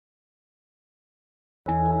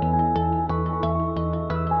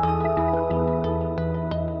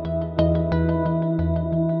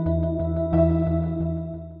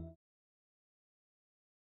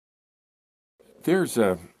There's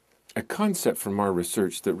a concept from our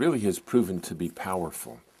research that really has proven to be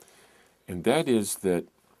powerful, and that is that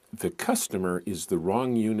the customer is the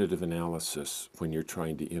wrong unit of analysis when you're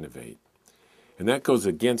trying to innovate. And that goes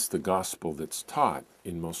against the gospel that's taught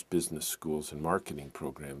in most business schools and marketing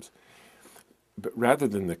programs. But rather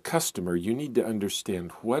than the customer, you need to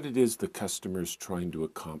understand what it is the customer is trying to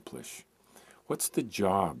accomplish. What's the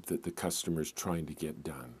job that the customer is trying to get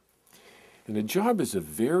done? And a job is a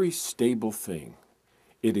very stable thing.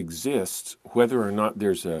 It exists whether or not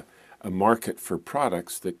there's a market for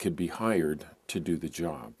products that could be hired to do the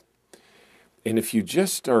job. And if you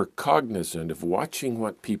just are cognizant of watching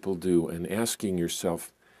what people do and asking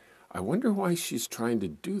yourself, I wonder why she's trying to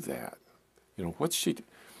do that. You know, what's she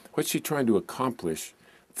trying to accomplish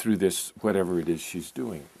through this, whatever it is she's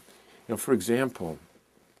doing? You know, for example,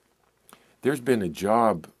 there's been a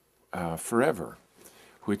job forever,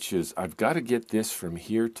 which is I've got to get this from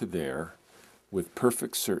here to there with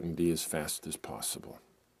perfect certainty as fast as possible.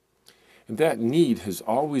 And that need has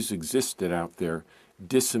always existed out there,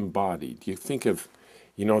 disembodied. You think of,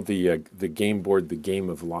 the game board, the game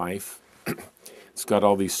of life. It's got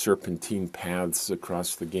all these serpentine paths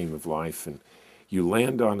across the game of life, and you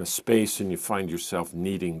land on a space and you find yourself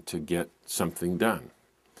needing to get something done.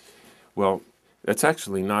 Well, that's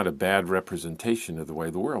actually not a bad representation of the way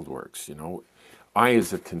the world works. I,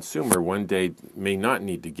 as a consumer, one day may not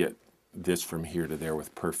need to get this from here to there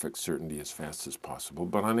with perfect certainty as fast as possible,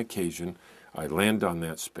 but on occasion, I land on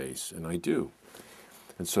that space, and I do.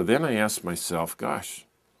 And so then I ask myself, gosh,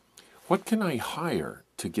 what can I hire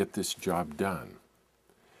to get this job done?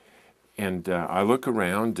 And I look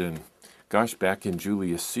around, and gosh, back in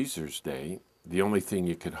Julius Caesar's day, the only thing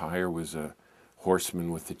you could hire was a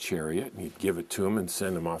horseman with a chariot, and you'd give it to him and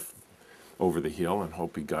send him off over the hill and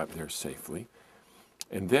hope he got there safely.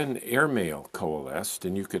 And then airmail coalesced,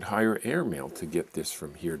 and you could hire airmail to get this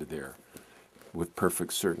from here to there with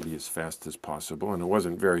perfect certainty as fast as possible, and it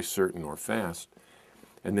wasn't very certain or fast.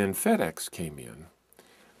 And then FedEx came in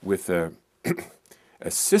with a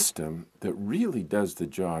system that really does the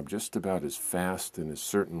job just about as fast and as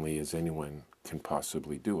certainly as anyone can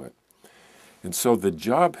possibly do it. And so the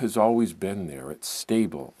job has always been there. It's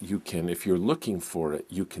stable. You can, if you're looking for it,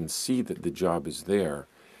 you can see that the job is there.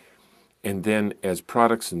 And then as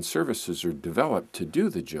products and services are developed to do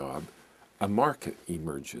the job, a market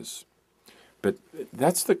emerges. But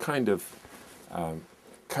that's the kind of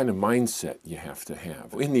mindset you have to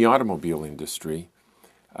have. In the automobile industry,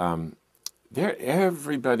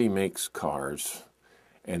 everybody makes cars,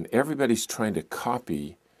 and everybody's trying to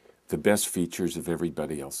copy the best features of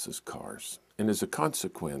everybody else's cars. And as a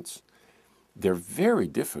consequence, they're very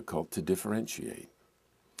difficult to differentiate.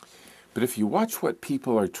 But if you watch what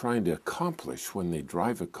people are trying to accomplish when they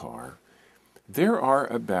drive a car, there are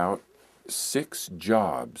about 6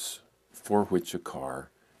 jobs for which a car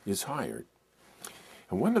is hired.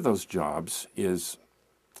 And one of those jobs is,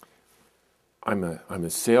 I'm a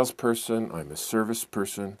salesperson, I'm a service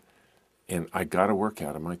person, and I got to work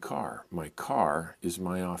out of my car. My car is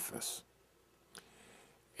my office.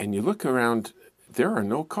 And you look around, there are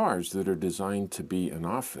no cars that are designed to be an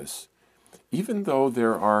office, even though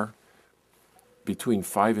there are between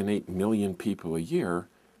 5 and 8 million people a year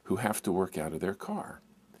who have to work out of their car.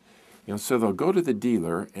 So they'll go to the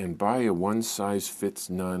dealer and buy a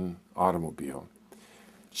one-size-fits-none automobile,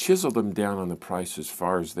 chisel them down on the price as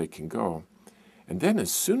far as they can go, and then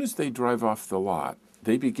as soon as they drive off the lot,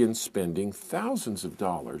 they begin spending thousands of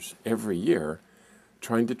dollars every year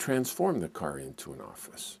trying to transform the car into an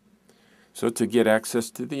office. So to get access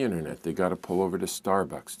to the internet, they got to pull over to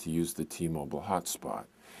Starbucks to use the T-Mobile hotspot.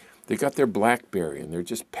 They got their BlackBerry, and they're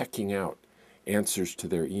just pecking out answers to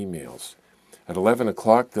their emails. At 11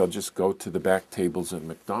 o'clock, they'll just go to the back tables at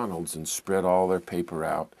McDonald's and spread all their paper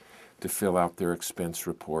out to fill out their expense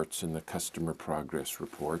reports and the customer progress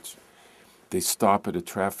reports. They stop at a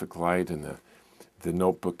traffic light, and the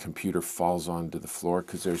notebook computer falls onto the floor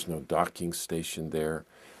because there's no docking station there.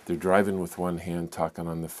 They're driving with one hand, talking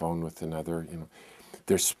on the phone with another.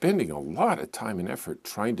 They're spending a lot of time and effort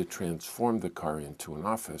trying to transform the car into an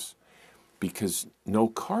office because no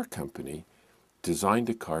car company designed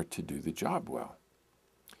a car to do the job well.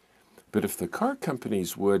 But if the car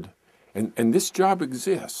companies would, and this job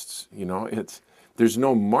exists, there's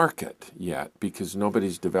no market yet because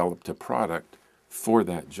nobody's developed a product for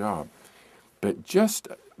that job. But just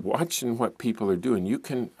watching what people are doing, you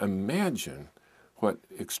can imagine what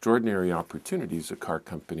extraordinary opportunities a car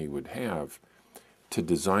company would have to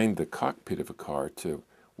design the cockpit of a car to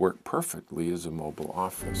work perfectly as a mobile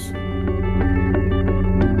office.